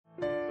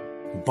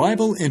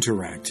Bible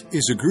Interact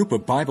is a group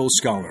of Bible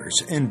scholars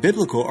and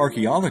biblical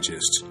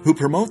archaeologists who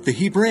promote the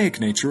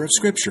Hebraic nature of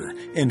Scripture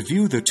and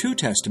view the two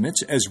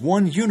Testaments as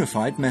one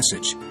unified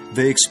message.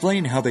 They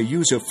explain how they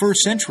use a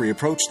first-century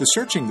approach to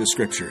searching the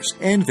Scriptures,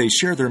 and they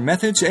share their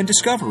methods and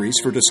discoveries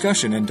for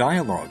discussion and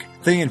dialogue.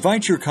 They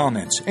invite your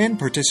comments and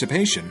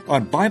participation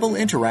on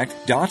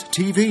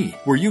BibleInteract.tv,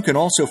 where you can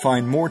also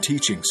find more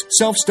teachings,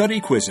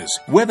 self-study quizzes,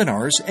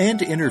 webinars,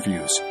 and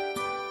interviews.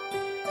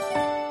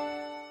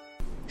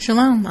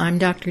 Shalom, I'm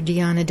Dr.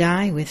 Deanna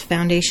Dye with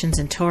Foundations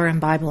in Torah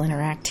and Bible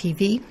Interact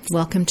TV.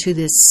 Welcome to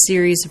this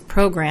series of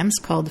programs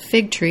called The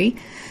Fig Tree.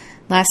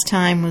 Last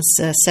time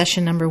was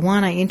session number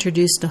 1. I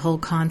introduced the whole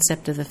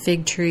concept of the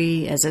fig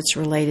tree as it's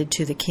related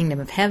to the kingdom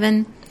of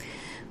heaven.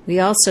 We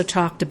also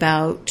talked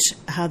about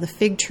how the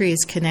fig tree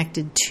is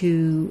connected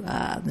to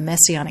the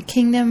Messianic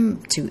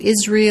kingdom, to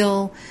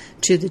Israel,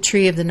 to the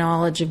tree of the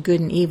knowledge of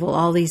good and evil,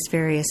 all these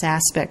various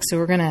aspects. So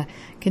we're going to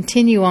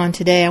continue on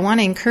today. I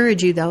want to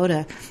encourage you, though,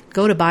 to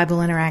go to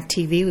Bible Interact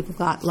TV. We've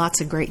got lots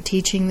of great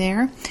teaching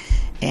there.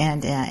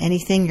 And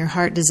anything your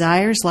heart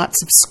desires,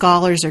 lots of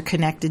scholars are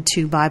connected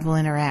to Bible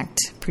Interact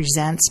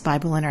Presents,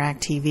 Bible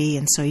Interact TV,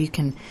 and so you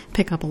can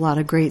pick up a lot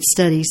of great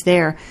studies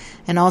there.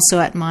 And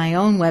also at my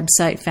own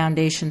website,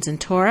 Foundations in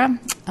Torah,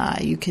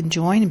 you can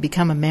join and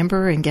become a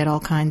member and get all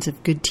kinds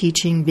of good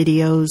teaching,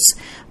 videos,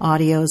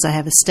 audios. I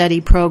have a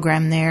study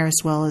program there, as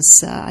well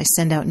as I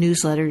send out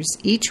newsletters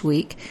each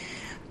week.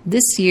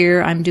 This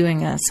year, I'm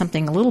doing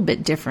something a little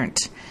bit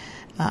different.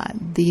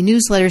 The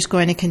newsletter is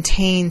going to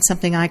contain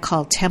something I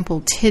call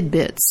Temple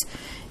Tidbits,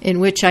 in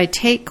which I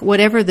take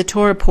whatever the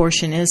Torah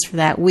portion is for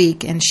that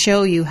week and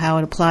show you how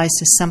it applies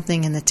to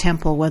something in the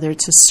temple, whether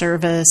it's a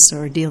service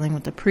or dealing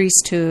with the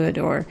priesthood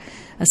or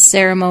a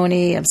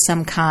ceremony of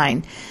some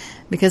kind,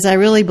 because I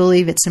really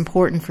believe it's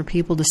important for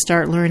people to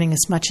start learning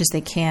as much as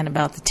they can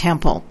about the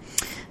temple.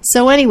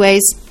 So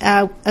anyways,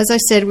 as I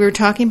said, we were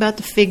talking about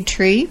the fig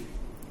tree.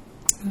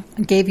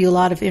 I gave you a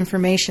lot of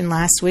information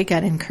last week.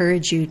 I'd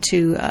encourage you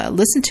to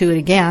listen to it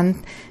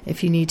again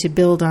if you need to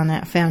build on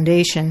that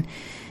foundation.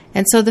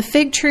 And so the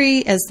fig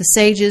tree, as the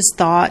sages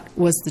thought,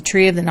 was the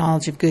tree of the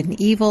knowledge of good and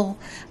evil.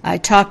 I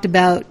talked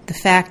about the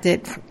fact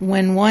that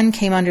when one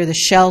came under the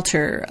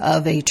shelter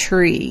of a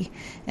tree,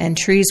 and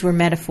trees were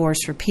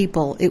metaphors for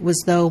people, it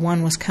was though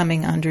one was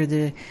coming under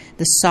the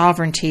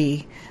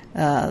sovereignty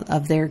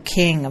of their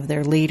king, of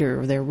their leader,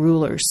 of their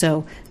ruler.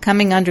 So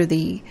coming under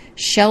the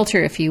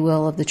shelter, if you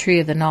will, of the tree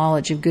of the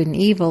knowledge of good and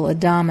evil,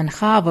 Adam and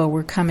Chava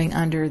were coming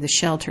under the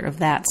shelter of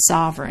that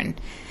sovereign.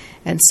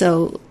 And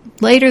so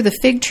later the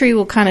fig tree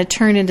will kind of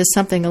turn into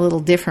something a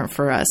little different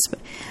for us. But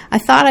I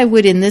thought I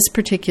would, in this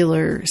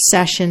particular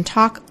session,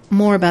 talk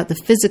more about the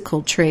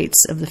physical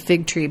traits of the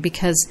fig tree,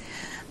 because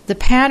the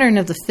pattern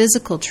of the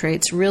physical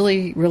traits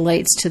really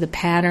relates to the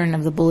pattern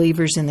of the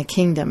believers in the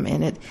kingdom,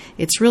 and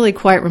it's really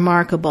quite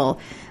remarkable.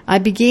 I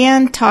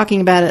began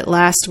talking about it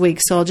last week,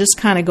 so I'll just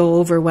kind of go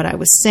over what I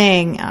was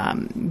saying.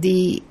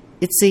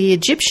 It's the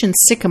Egyptian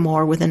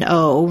sycamore with an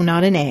O,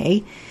 not an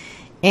A,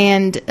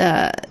 and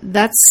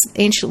that's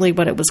anciently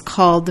what it was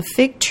called. The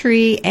fig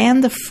tree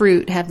and the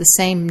fruit have the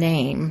same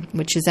name,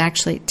 which is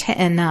actually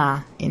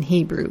te'anah in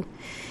Hebrew.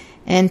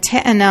 And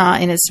te'anah,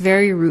 in its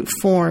very root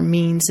form,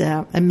 means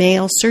a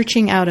male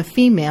searching out a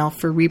female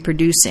for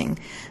reproducing.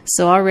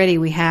 So already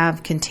we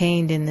have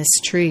contained in this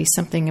tree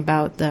something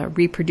about the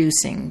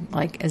reproducing,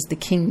 like as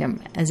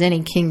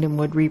any kingdom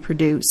would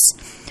reproduce.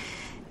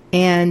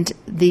 And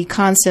the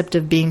concept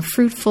of being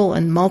fruitful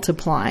and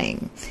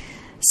multiplying.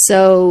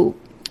 So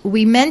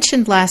we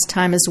mentioned last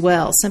time as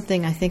well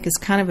something I think is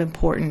kind of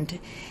important.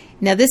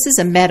 Now, this is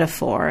a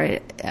metaphor.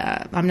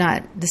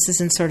 This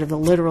isn't sort of the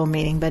literal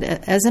meaning, but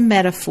as a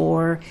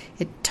metaphor,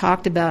 it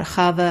talked about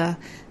Chava,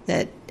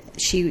 that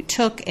she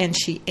took and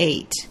she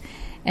ate.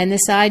 And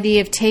this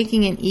idea of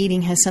taking and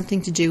eating has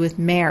something to do with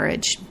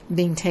marriage,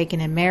 being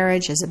taken in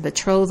marriage as a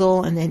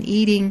betrothal, and then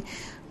eating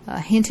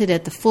hinted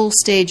at the full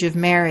stage of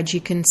marriage.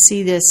 You can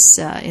see this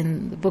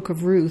in the book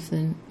of Ruth,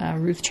 in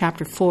Ruth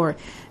chapter 4.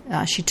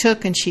 She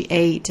took and she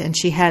ate, and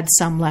she had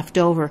some left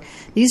over.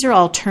 These are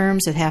all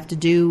terms that have to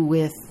do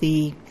with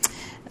the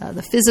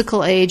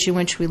physical age in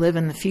which we live,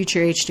 in the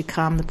future age to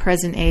come, the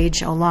present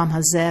age, Olam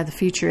Hazeh, the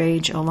future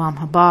age, Olam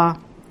Haba.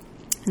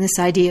 And this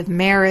idea of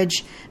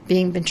marriage,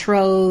 being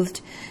betrothed,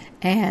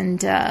 and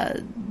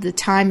the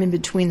time in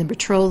between the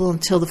betrothal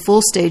until the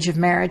full stage of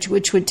marriage,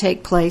 which would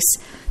take place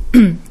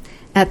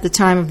at the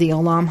time of the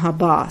Olam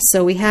Haba.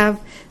 So we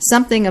have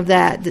something of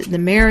that, the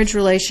marriage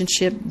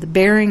relationship, the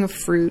bearing of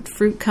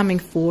fruit coming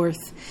forth,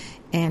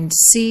 and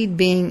seed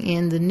being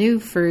in the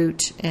new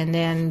fruit, and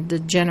then the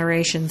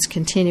generations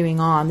continuing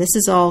on. This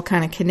is all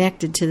kind of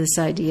connected to this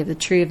idea of the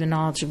tree of the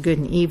knowledge of good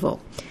and evil.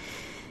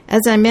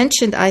 As I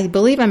mentioned, I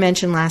believe I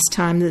mentioned last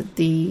time that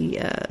the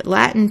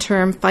Latin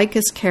term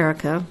Ficus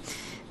carica,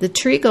 the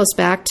tree goes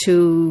back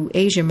to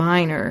Asia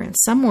Minor, and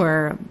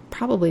somewhere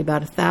probably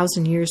about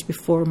 1,000 years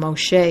before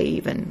Moshe,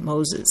 even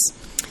Moses.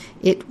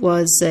 It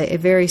was a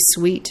very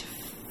sweet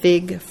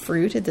fig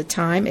fruit at the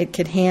time. It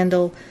could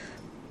handle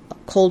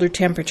colder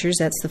temperatures.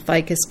 That's the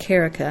Ficus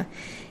carica.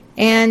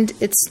 And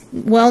it's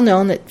well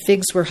known that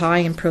figs were high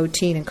in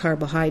protein and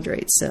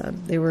carbohydrates.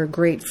 They were a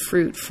great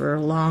fruit for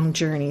a long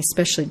journey,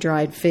 especially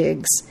dried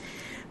figs.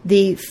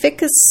 The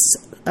Ficus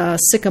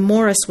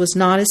sycamoris was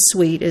not as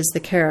sweet as the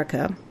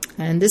carica,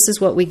 and this is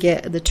what we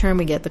get, the term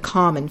we get, the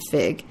common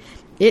fig.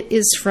 It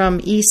is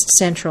from East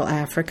Central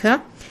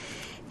Africa,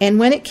 and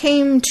when it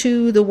came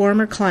to the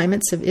warmer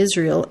climates of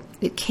Israel,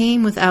 it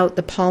came without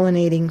the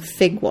pollinating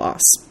fig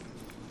wasp.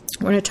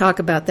 We're going to talk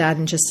about that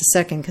in just a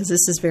second because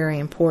this is very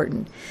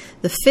important.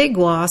 The fig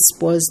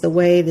wasp was the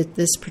way that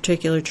this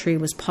particular tree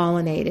was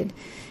pollinated.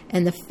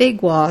 And the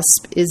fig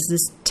wasp is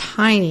this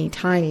tiny,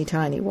 tiny,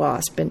 tiny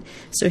wasp. And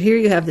so here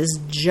you have this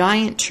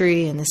giant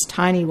tree and this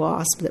tiny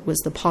wasp that was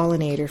the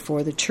pollinator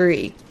for the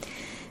tree.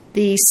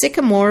 The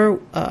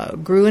sycamore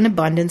grew in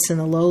abundance in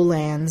the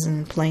lowlands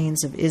and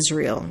plains of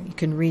Israel. You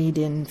can read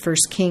in 1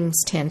 Kings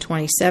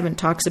 10:27,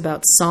 talks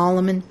about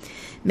Solomon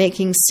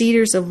making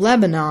cedars of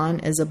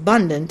Lebanon as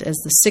abundant as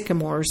the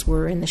sycamores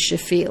were in the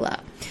Shephelah.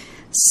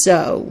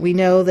 So we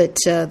know that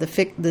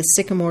the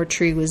sycamore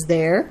tree was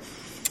there.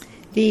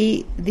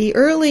 The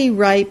early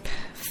ripe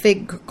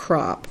fig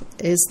crop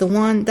is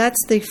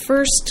that's the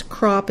first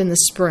crop in the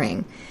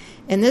spring.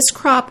 And this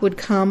crop would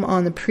come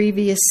on the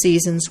previous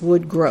season's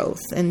wood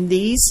growth. And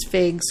these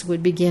figs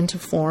would begin to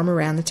form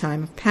around the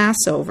time of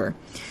Passover.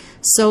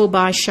 So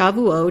by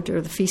Shavuot,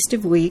 or the Feast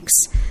of Weeks,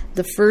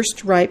 the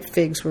first ripe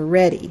figs were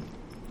ready.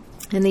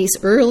 And these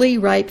early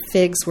ripe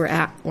figs were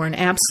an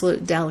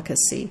absolute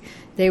delicacy.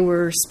 They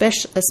were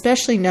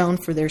especially known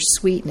for their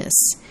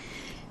sweetness.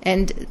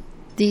 And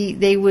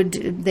they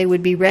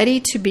would be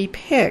ready to be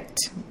picked,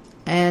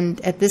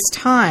 and at this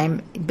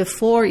time,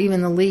 before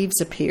even the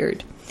leaves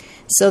appeared.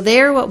 So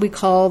they're what we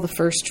call the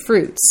first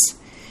fruits.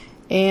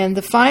 And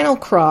the final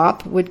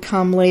crop would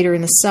come later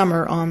in the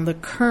summer on the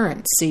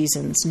current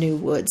season's new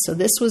wood. So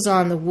this was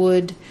on the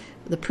wood,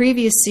 the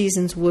previous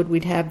season's wood,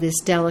 we'd have this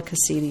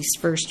delicacy, these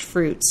first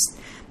fruits.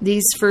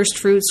 These first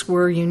fruits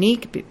were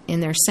unique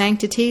in their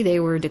sanctity. They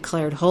were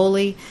declared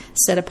holy,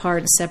 set apart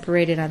and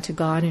separated unto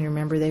God. And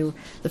remember,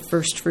 the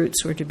first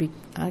fruits were to be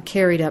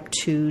carried up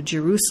to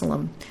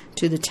Jerusalem,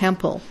 to the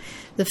temple.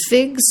 The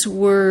figs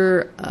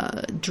were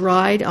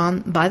dried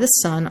by the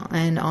sun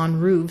and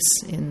on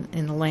roofs in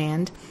the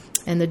land.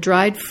 And the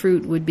dried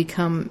fruit would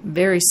become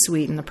very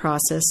sweet in the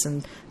process.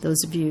 And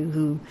those of you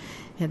who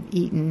have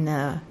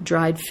eaten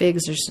dried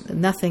figs, there's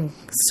nothing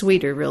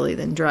sweeter really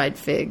than dried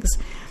figs.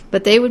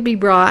 But they would be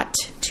brought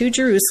to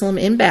Jerusalem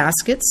in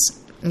baskets,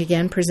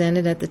 again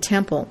presented at the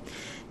temple.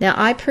 Now,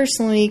 I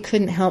personally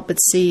couldn't help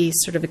but see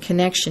sort of a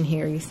connection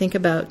here. You think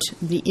about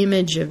the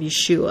image of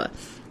Yeshua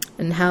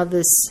and how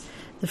the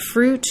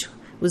fruit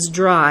was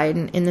dried,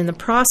 and in the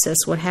process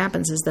what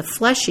happens is the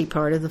fleshy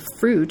part of the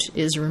fruit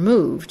is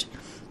removed.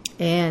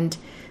 And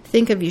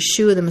think of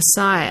Yeshua the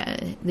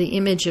Messiah, the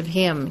image of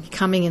him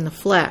coming in the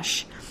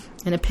flesh,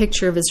 and a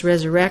picture of his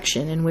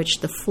resurrection in which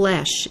the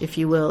flesh, if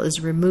you will,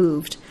 is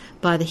removed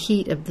by the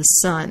heat of the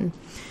sun.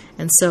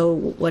 And so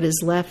what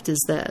is left is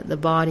the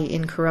body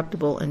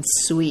incorruptible and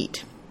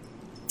sweet.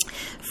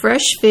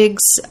 Fresh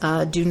figs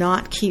do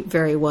not keep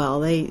very well.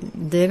 They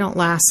don't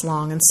last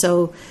long. And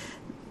so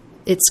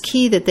it's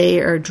key that they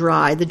are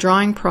dry. The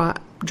drying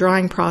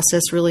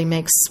process really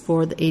makes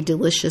for a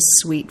delicious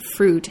sweet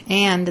fruit,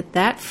 and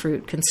that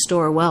fruit can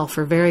store well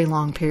for very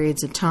long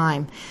periods of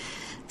time.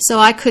 So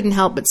I couldn't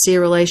help but see a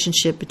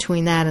relationship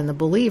between that and the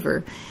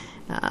believer.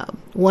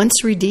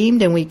 Once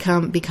redeemed and we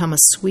become a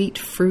sweet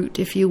fruit,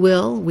 if you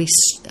will, we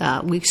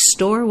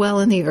store well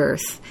in the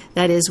earth.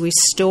 That is, we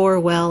store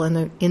well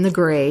in the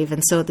grave,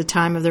 and so at the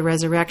time of the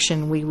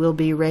resurrection, we will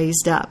be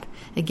raised up.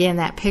 Again,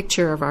 that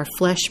picture of our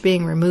flesh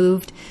being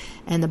removed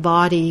and the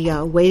body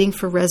waiting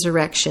for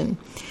resurrection.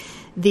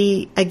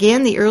 The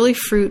early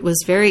fruit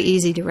was very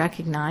easy to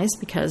recognize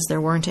because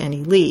there weren't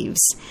any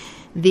leaves.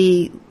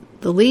 The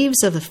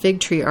leaves of the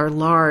fig tree are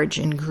large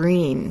and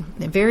green,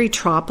 very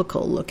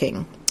tropical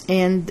looking.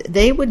 And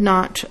they would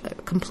not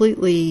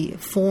completely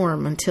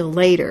form until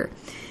later.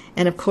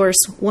 And of course,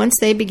 once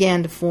they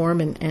began to form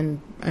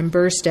and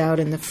burst out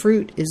and the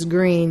fruit is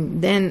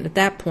green, then at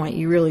that point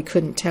you really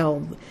couldn't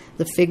tell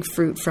the fig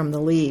fruit from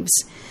the leaves.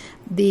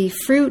 The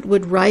fruit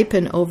would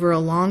ripen over a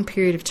long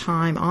period of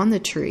time on the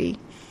tree,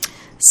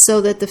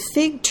 so that the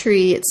fig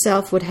tree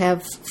itself would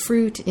have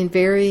fruit in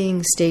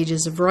varying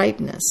stages of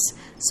ripeness.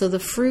 So the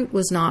fruit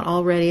was not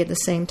all ready at the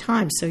same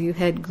time. So you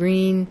had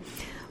green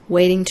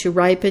waiting to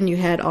ripen. You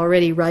had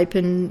already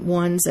ripened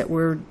ones that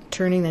were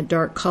turning a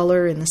dark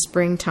color in the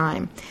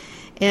springtime.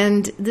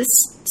 And this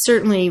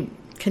certainly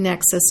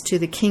connects us to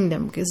the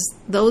kingdom, because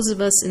those of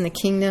us in the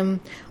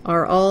kingdom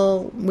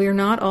we're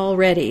not all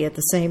ready at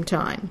the same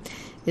time.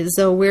 As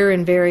though we're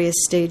in various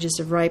stages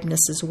of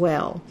ripeness as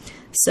well.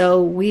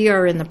 So we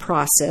are in the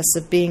process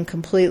of being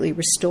completely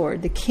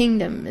restored. The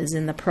kingdom is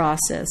in the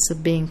process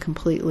of being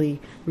completely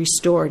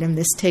restored, and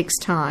this takes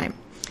time.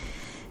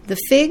 The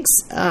figs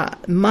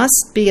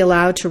must be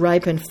allowed to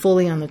ripen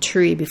fully on the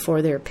tree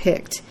before they're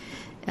picked.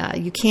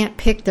 You can't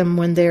pick them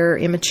when they're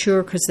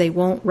immature because they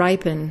won't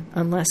ripen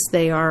unless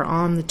they are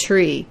on the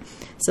tree.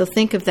 So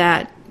think of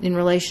that in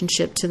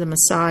relationship to the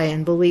Messiah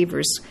and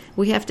believers.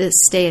 We have to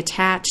stay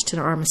attached to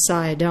our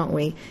Messiah, don't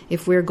we,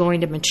 if we're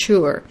going to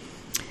mature.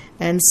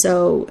 And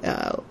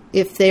so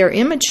if they are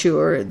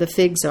immature, the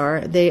figs are,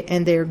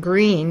 and they're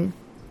green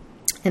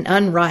and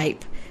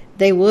unripe,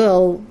 they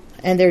will,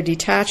 and they're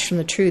detached from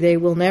the tree, they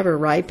will never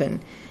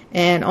ripen.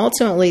 And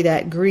ultimately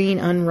that green,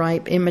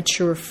 unripe,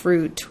 immature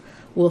fruit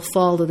will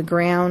fall to the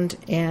ground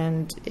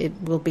and it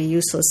will be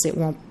useless.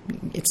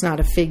 It's not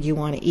a fig you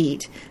want to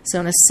eat. So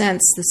in a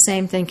sense, the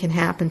same thing can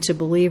happen to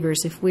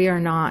believers if we are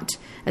not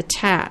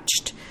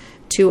attached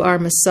to our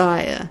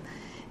Messiah,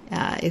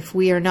 if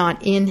we are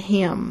not in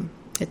Him,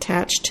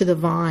 attached to the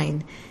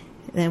vine,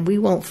 then we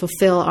won't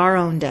fulfill our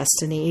own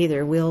destiny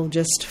either. We'll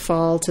just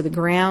fall to the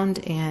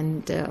ground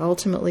and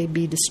ultimately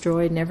be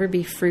destroyed, never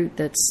be fruit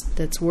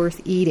that's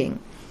worth eating.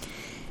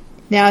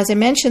 Now, as I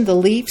mentioned, the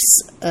leaves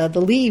of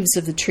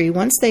the tree,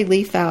 once they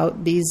leaf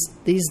out, these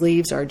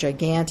leaves are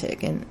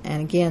gigantic, and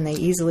again, they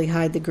easily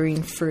hide the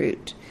green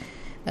fruit.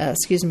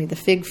 The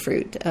fig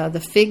fruit. The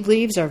fig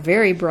leaves are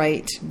very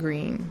bright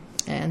green,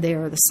 and they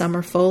are the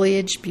summer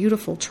foliage,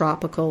 beautiful,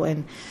 tropical,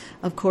 and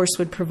of course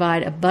would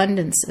provide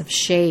abundance of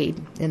shade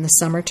in the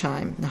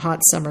summertime, the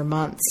hot summer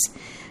months.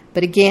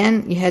 But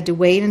again, you had to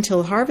wait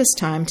until harvest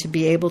time to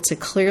be able to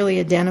clearly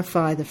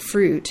identify the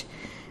fruit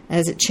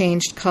as it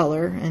changed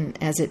color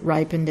and as it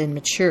ripened and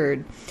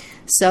matured.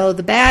 So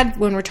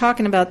when we're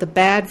talking about the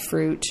bad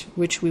fruit,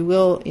 which we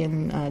will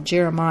in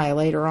Jeremiah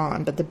later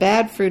on, but the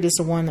bad fruit is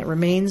the one that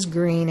remains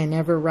green and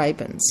never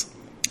ripens,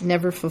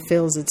 never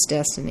fulfills its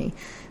destiny.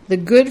 The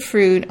good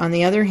fruit, on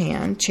the other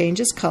hand,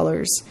 changes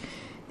colors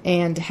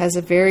and has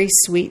a very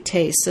sweet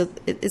taste. So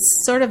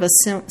it's sort of a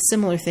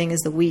similar thing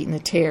as the wheat and the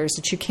tares,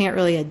 that you can't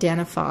really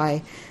identify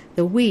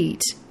the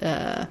wheat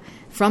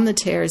from the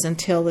tares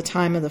until the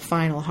time of the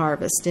final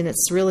harvest. And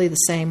it's really the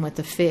same with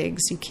the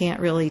figs. You can't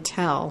really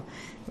tell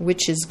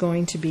which is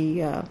going to be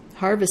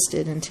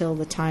harvested until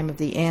the time of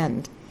the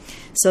end.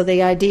 So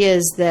the idea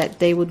is that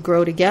they would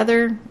grow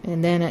together,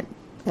 and then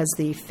as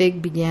the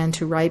fig began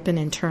to ripen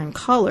and turn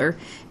color,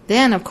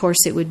 then of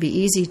course it would be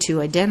easy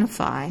to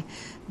identify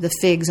the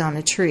figs on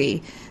the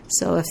tree.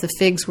 So if the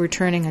figs were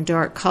turning a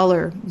dark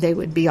color, they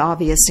would be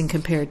obvious in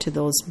compared to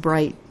those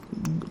bright,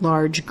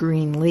 large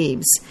green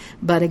leaves.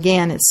 But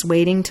again, it's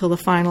waiting till the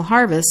final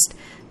harvest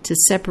to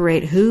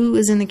separate who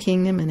is in the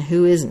kingdom and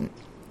who isn't.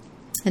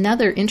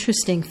 Another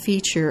interesting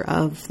feature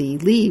of the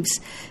leaves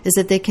is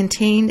that they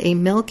contained a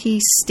milky,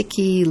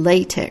 sticky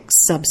latex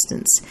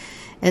substance.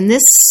 And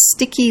this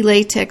sticky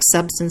latex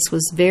substance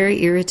was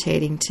very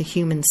irritating to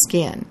human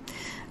skin.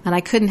 And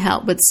I couldn't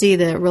help but see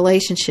the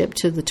relationship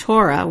to the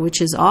Torah,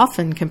 which is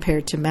often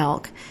compared to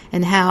milk,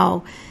 and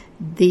how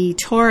the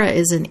Torah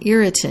is an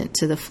irritant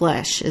to the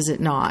flesh, is it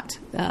not?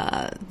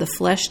 The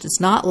flesh does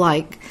not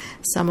like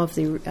some of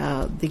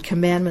the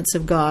commandments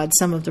of God,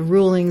 some of the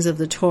rulings of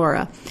the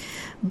Torah.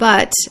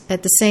 But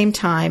at the same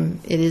time,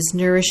 it is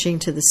nourishing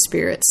to the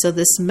spirit. So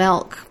this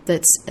milk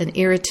that's an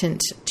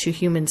irritant to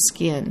human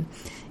skin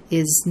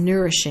is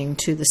nourishing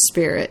to the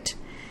spirit.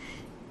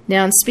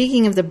 Now, in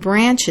speaking of the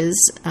branches,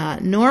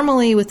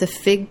 normally with the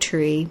fig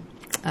tree,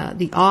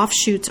 the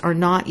offshoots are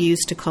not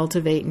used to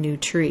cultivate new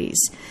trees.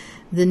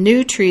 The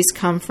new trees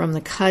come from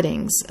the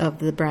cuttings of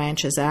the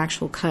branches,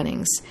 actual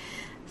cuttings.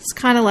 It's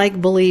kind of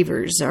like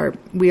believers.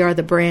 We are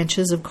the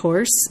branches, of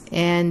course,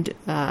 and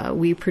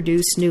we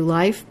produce new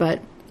life,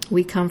 but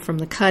we come from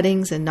the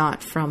cuttings and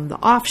not from the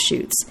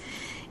offshoots.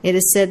 It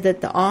is said that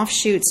the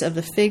offshoots of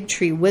the fig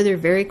tree wither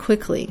very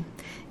quickly,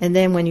 and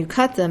then when you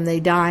cut them, they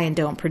die and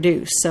don't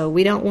produce. So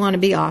we don't want to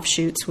be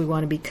offshoots. We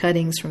want to be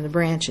cuttings from the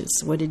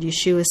branches. What did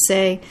Yeshua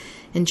say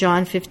in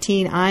John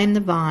 15? I am the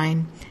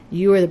vine,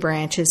 you are the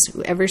branches.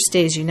 Whoever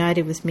stays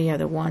united with me are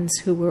the ones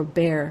who will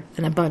bear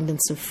an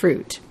abundance of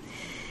fruit.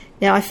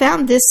 Now, I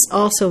found this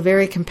also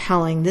very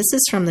compelling. This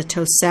is from the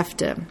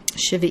Tosefta,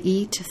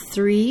 Shiva'it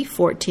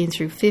 3:14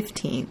 through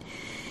 15.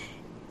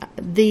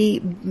 The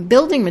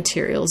building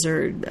materials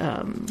or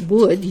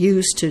wood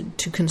used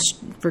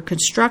for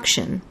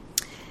construction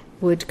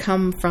would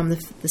come from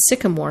the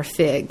sycamore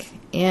fig.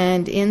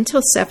 And in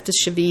Tosefta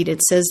Shiva'it,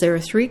 it says there are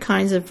three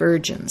kinds of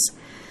virgins: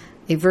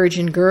 a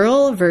virgin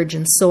girl, a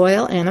virgin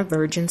soil, and a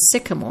virgin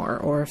sycamore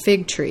or a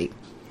fig tree.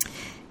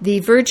 The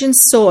virgin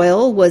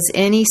soil was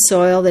any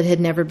soil that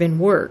had never been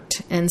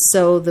worked, and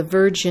so the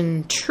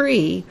virgin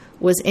tree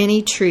was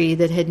any tree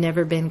that had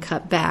never been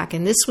cut back.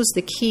 And this was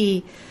the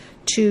key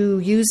to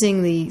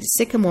using the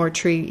sycamore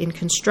tree in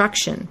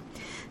construction.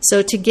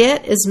 So to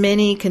get as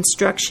many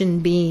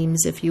construction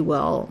beams, if you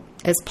will,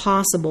 as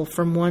possible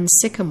from one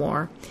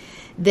sycamore,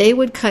 they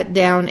would cut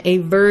down a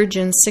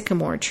virgin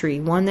sycamore tree,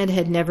 one that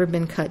had never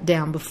been cut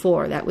down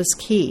before. That was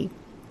key.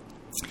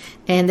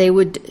 And they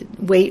would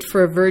wait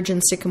for a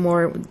virgin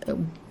sycamore,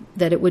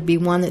 that it would be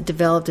one that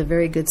developed a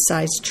very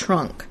good-sized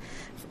trunk.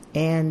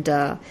 And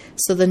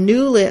so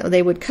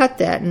they would cut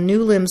that, and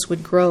new limbs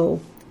would grow,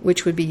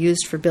 which would be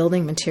used for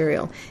building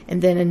material.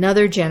 And then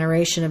another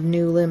generation of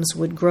new limbs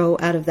would grow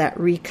out of that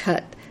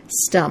recut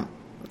stump,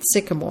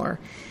 sycamore.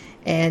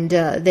 And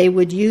they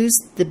would use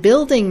the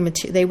building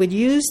they would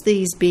use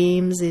these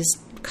beams, these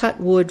cut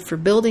wood, for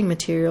building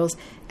materials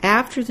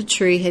after the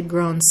tree had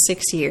grown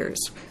 6 years,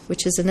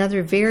 which is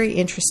another very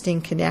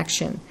interesting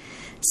connection.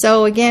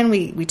 So again,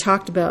 we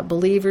talked about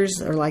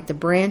believers are like the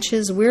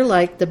branches. We're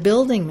like the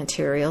building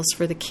materials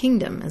for the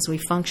kingdom as we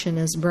function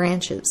as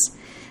branches.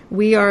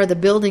 We are the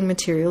building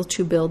material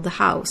to build the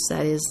house,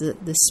 that is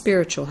the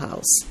spiritual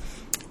house.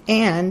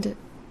 And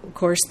of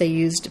course, they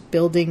used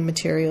building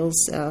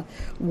materials,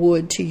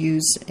 wood, to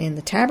use in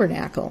the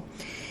tabernacle.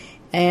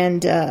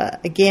 And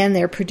again,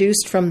 they're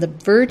produced from the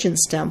virgin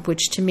stump,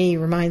 which to me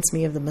reminds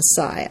me of the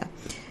Messiah.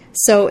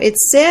 So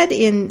it's said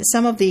in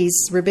some of these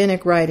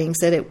rabbinic writings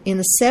that in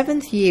the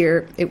 7th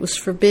year, it was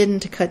forbidden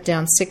to cut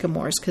down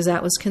sycamores because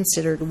that was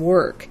considered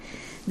work.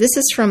 This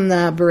is from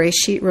the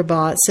Bereshit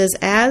Rabbah. It says,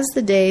 "As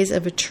the days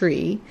of a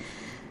tree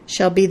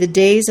shall be the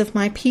days of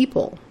my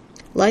people,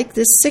 like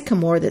this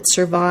sycamore that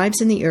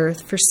survives in the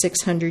earth for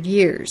 600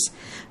 years.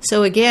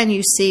 So again,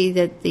 you see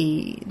that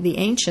the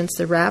ancients,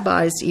 the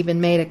rabbis,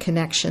 even made a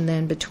connection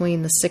then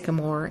between the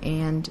sycamore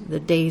and the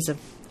days of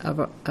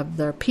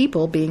their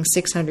people being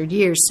 600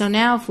 years. So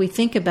now if we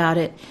think about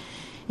it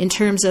in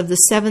terms of the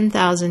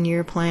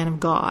 7,000-year plan of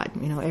God,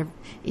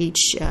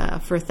 each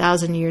for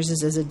 1,000 years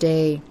is as a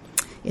day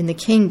in the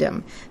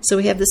kingdom. So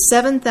we have the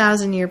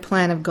 7,000-year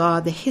plan of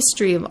God, the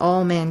history of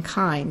all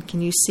mankind. Can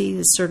you see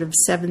this sort of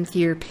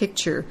 7th-year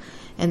picture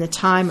and the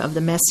time of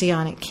the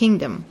Messianic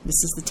kingdom?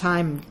 This is the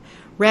time of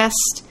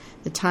rest,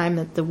 the time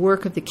that the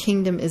work of the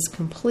kingdom is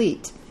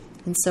complete.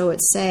 And so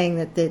it's saying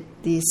that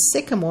the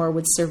sycamore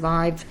would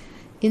survive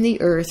in the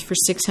earth for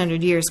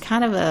 600 years,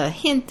 kind of a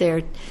hint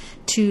there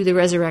to the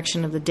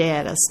resurrection of the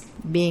dead, us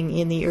being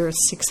in the earth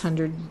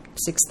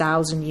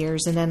 6,000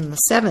 years, and then in the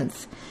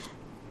 7th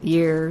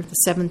year, the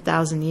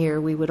 7,000 year,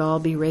 we would all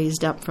be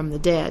raised up from the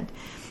dead.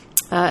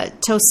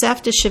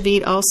 Tosefta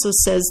Shavit also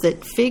says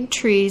that fig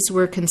trees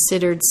were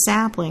considered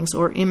saplings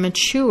or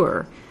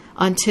immature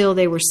until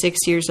they were 6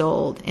 years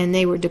old, and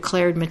they were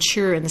declared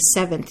mature in the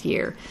 7th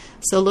year.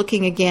 So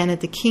looking again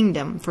at the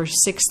kingdom, for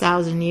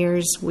 6,000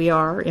 years we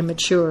are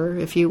immature,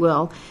 if you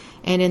will,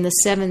 and in the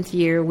 7th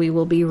year we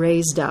will be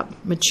raised up,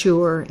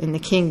 mature in the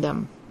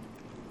kingdom.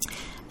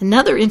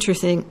 Another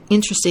interesting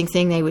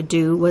thing they would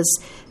do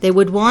was they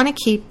would want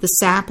to keep the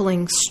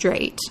sapling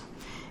straight,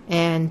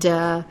 and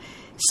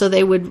so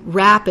they would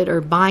wrap it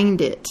or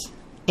bind it,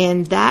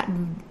 and that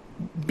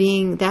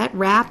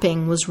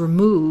wrapping was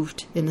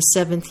removed in the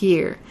 7th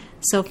year.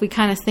 So if we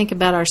kind of think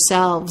about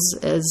ourselves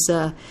as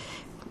the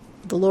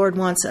Lord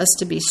wants us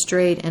to be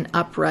straight and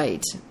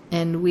upright,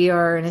 and we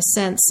are in a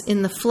sense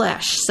in the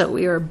flesh, so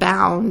we are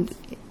bound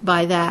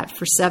by that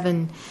for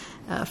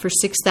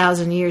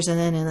 6,000 years, and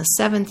then in the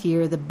 7th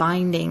year, the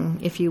binding,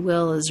 if you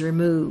will, is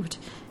removed,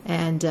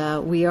 and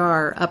we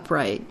are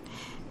upright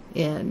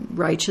and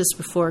righteous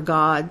before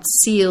God,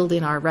 sealed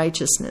in our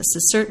righteousness.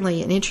 It's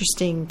certainly an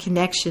interesting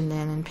connection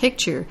then and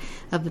picture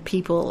of the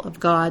people of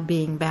God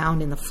being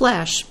bound in the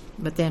flesh,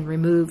 but then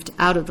removed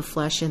out of the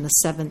flesh in the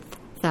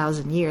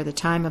 7,000 year, the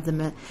time of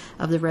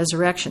the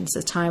resurrection,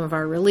 the time of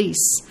our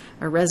release,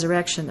 our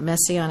resurrection, the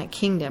Messianic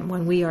kingdom,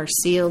 when we are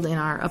sealed in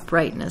our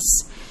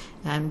uprightness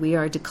and we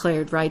are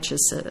declared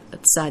righteous at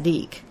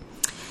Tzaddik.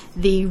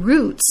 The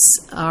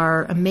roots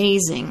are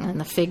amazing in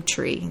the fig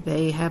tree.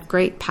 They have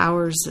great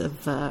powers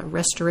of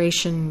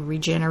restoration,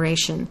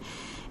 regeneration.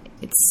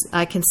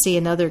 I can see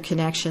another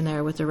connection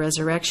there with the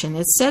resurrection.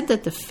 It's said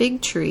that the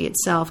fig tree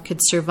itself could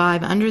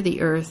survive under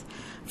the earth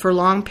for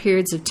long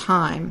periods of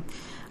time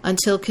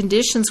until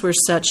conditions were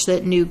such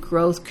that new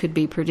growth could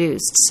be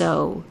produced.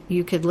 So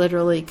you could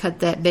literally cut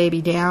that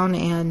baby down,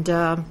 and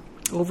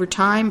over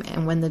time,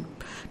 and when the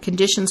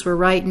conditions were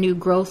right, new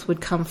growth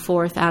would come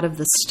forth out of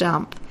the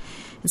stump.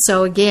 And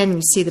so again,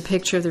 you see the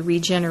picture of the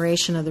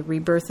regeneration, of the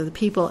rebirth of the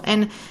people.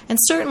 And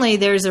certainly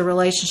there's a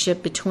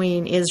relationship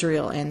between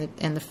Israel and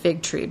the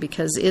fig tree,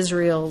 because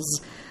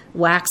Israel's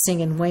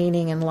waxing and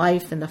waning in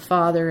life and the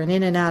Father and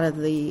in and out of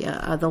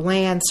the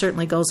land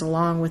certainly goes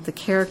along with the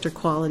character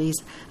qualities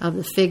of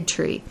the fig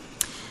tree.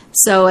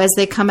 So as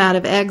they come out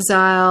of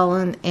exile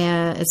and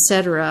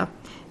etc.,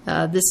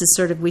 this is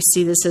sort of, we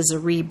see this as a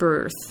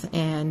rebirth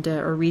and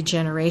a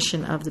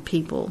regeneration of the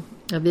people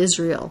of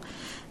Israel.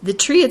 The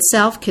tree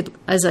itself could,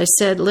 as I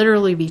said,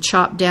 literally be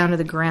chopped down to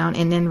the ground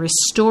and then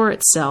restore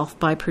itself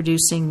by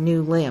producing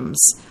new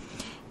limbs.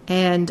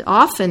 And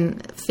often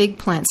fig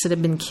plants that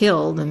have been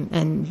killed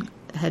and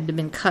had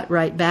been cut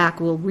right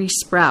back will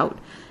resprout,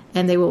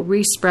 and they will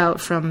resprout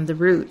from the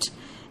root.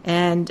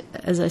 And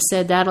as I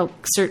said, that'll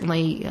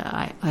certainly,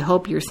 I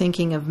hope you're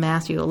thinking of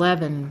Matthew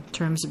 11 in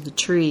terms of the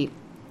tree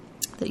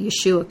that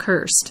Yeshua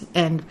cursed,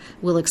 and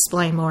we'll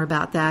explain more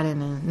about that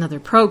in another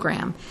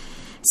program.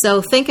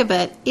 So think of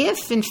it,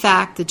 if in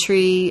fact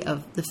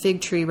the fig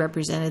tree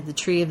represented the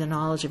tree of the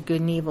knowledge of good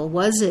and evil,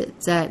 was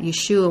it that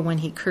Yeshua, when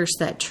he cursed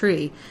that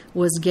tree,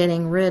 was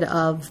getting rid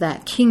of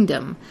that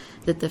kingdom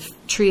that the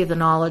tree of the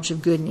knowledge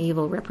of good and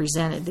evil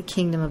represented, the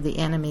kingdom of the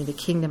enemy, the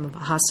kingdom of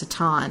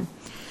Hasatan?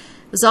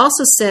 It was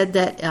also said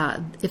that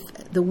if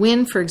the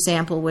wind, for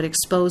example, would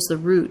expose the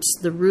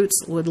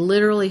roots would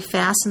literally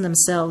fasten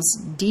themselves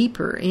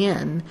deeper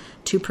in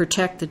to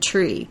protect the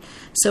tree.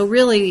 So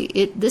really,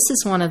 this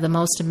is one of the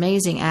most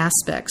amazing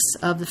aspects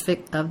of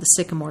the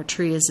sycamore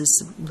tree, is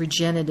this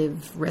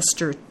regenerative,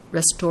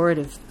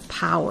 restorative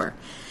power.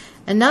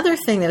 Another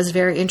thing that was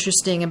very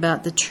interesting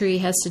about the tree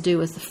has to do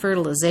with the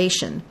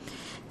fertilization.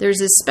 There's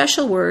this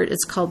special word,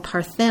 it's called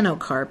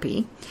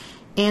parthenocarpy,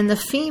 and the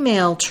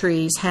female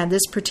trees had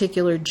this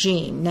particular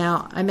gene.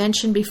 Now, I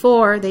mentioned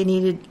before they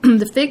needed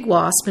the fig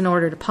wasp in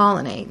order to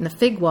pollinate, and the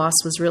fig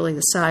wasp was really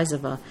the size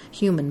of a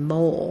human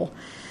mole.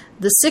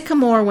 The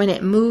sycamore, when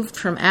it moved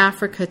from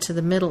Africa to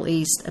the Middle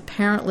East,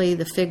 apparently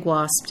the fig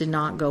wasp did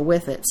not go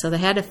with it. So they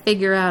had to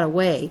figure out a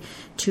way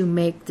to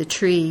make the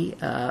tree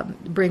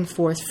bring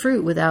forth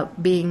fruit without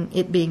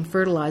it being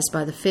fertilized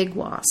by the fig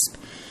wasp.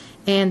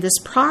 And this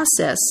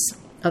process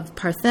of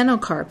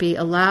parthenocarpy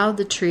allowed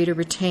the tree to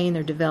retain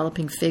their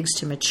developing figs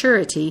to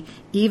maturity,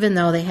 even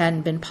though they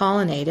hadn't been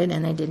pollinated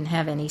and they didn't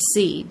have any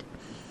seed.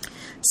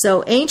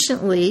 So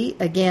anciently,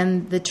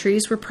 again, the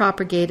trees were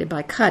propagated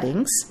by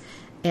cuttings,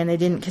 and they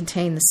didn't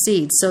contain the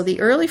seeds. So the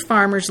early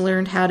farmers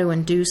learned how to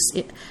induce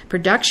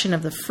production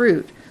of the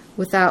fruit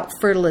without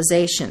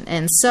fertilization.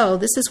 And so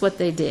this is what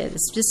they did.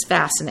 It's just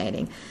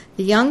fascinating.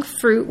 The young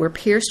fruit were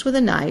pierced with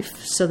a knife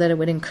so that it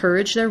would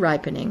encourage their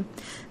ripening.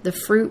 The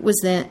fruit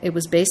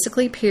was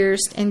basically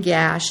pierced and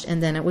gashed,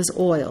 and then it was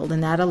oiled,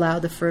 and that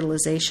allowed the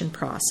fertilization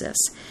process.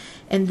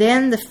 And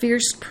then the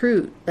pierced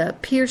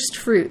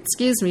fruit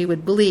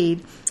would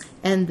bleed,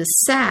 and the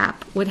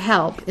sap would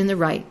help in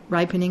the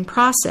ripening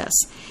process.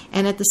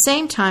 And at the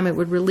same time, it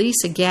would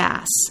release a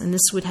gas, and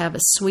this would have a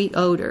sweet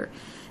odor.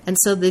 And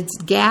so the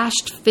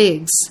gashed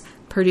figs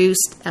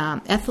produced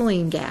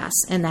ethylene gas,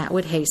 and that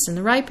would hasten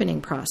the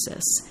ripening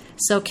process.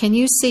 So can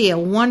you see a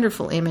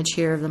wonderful image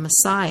here of the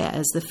Messiah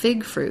as the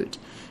fig fruit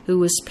who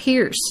was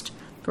pierced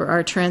for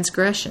our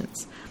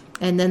transgressions?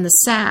 And then the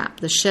sap,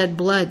 the shed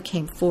blood,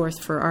 came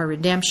forth for our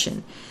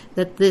redemption.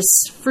 That this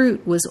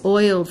fruit was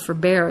oiled for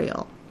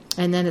burial,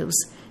 and then it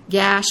was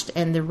gashed,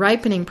 and the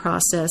ripening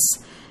process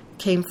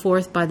came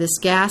forth by this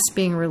gas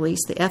being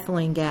released, the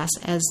ethylene gas.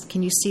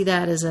 Can you see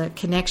that as a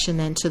connection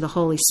then to the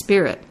Holy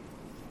Spirit?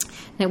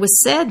 And it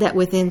was said that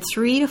within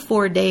 3 to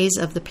 4 days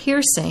of the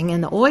piercing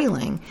and the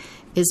oiling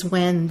is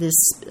when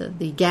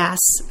the gas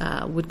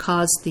would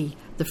cause the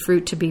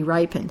fruit to be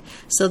ripened.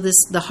 So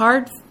the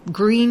hard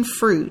green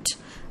fruit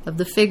of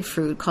the fig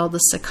fruit, called the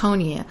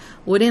ciconia,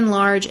 would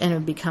enlarge and it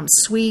would become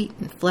sweet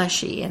and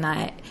fleshy. And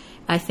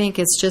I think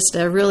it's just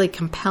a really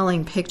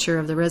compelling picture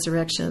of the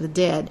resurrection of the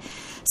dead.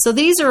 So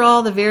these are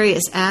all the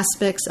various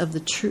aspects of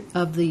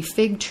the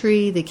fig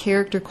tree, the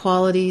character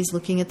qualities,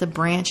 looking at the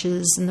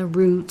branches and the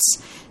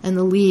roots and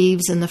the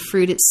leaves and the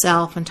fruit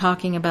itself, and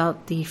talking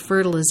about the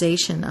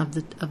fertilization of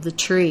the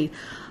tree.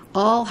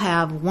 All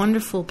have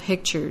wonderful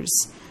pictures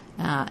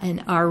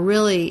and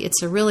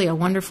it's really a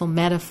wonderful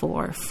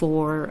metaphor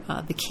for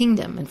the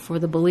kingdom and for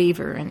the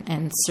believer,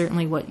 and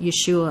certainly what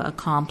Yeshua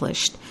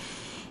accomplished.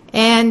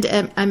 And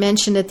I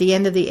mentioned at the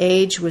end of the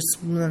age was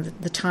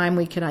the time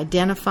we could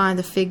identify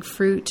the fig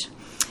fruit.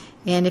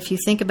 And if you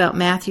think about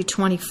Matthew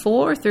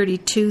 24,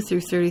 32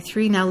 through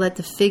 33, now let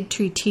the fig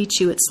tree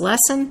teach you its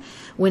lesson.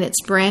 When its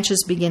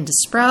branches begin to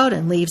sprout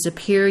and leaves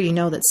appear, you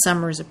know that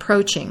summer is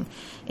approaching.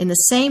 In the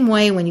same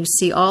way, when you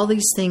see all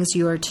these things,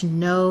 you are to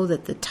know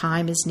that the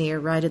time is near,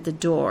 right at the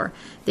door.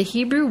 The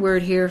Hebrew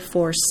word here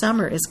for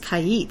summer is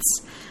kayitz,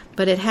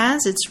 but it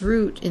has its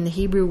root in the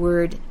Hebrew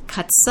word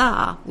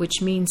katzah,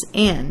 which means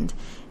end.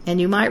 And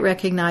you might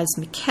recognize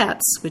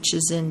miketz, which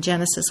is in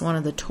Genesis, one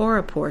of the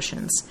Torah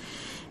portions.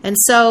 And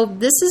so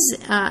this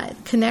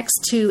connects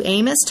to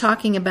Amos,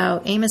 talking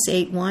about Amos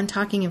 8:1,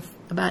 talking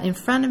about in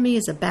front of me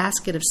is a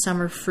basket of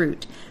summer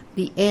fruit.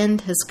 The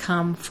end has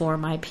come for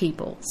my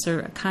people.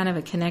 So kind of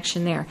a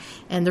connection there.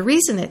 And the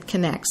reason it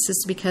connects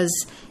is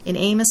because in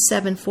Amos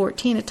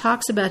 7:14, it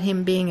talks about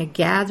him being a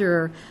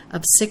gatherer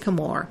of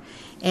sycamore.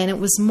 And it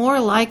was more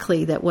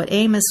likely that what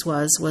Amos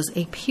was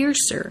a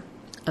piercer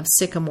of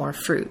sycamore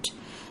fruit.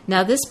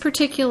 Now, this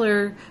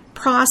particular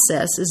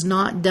process is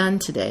not done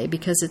today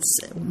because it's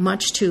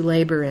much too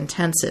labor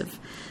intensive.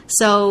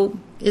 So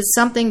is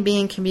something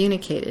being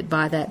communicated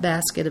by that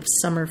basket of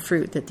summer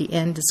fruit that the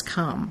end has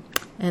come,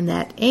 and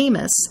that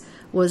Amos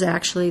was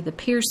actually the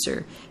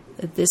piercer,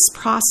 this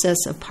process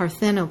of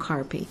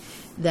parthenocarpy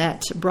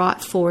that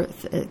brought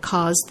forth,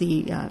 caused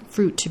the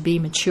fruit to be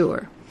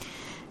mature.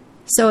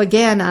 So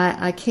again,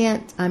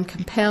 I'm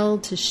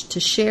compelled to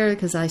share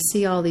because I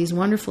see all these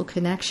wonderful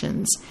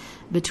connections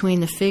between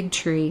the fig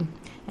tree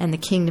and the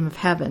kingdom of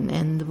heaven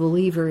and the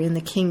believer in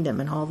the kingdom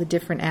and all the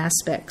different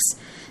aspects.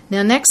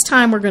 Now, next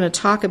time we're going to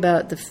talk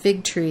about the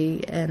fig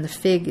tree and the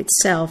fig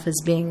itself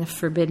as being a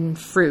forbidden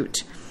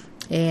fruit.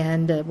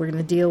 And we're going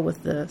to deal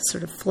with the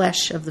sort of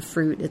flesh of the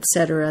fruit,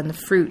 etc., and the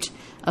fruit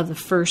of the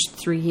first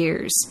 3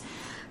 years.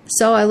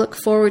 So I look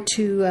forward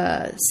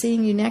to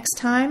seeing you next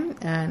time,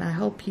 and I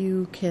hope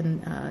you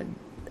can.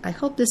 I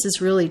hope this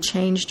has really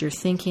changed your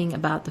thinking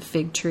about the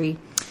fig tree,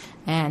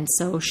 And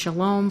so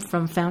Shalom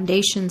from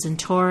Foundations in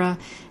Torah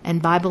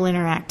and Bible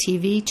Interact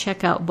TV.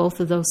 Check out both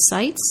of those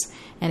sites.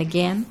 And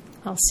again,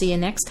 I'll see you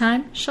next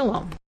time.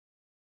 Shalom.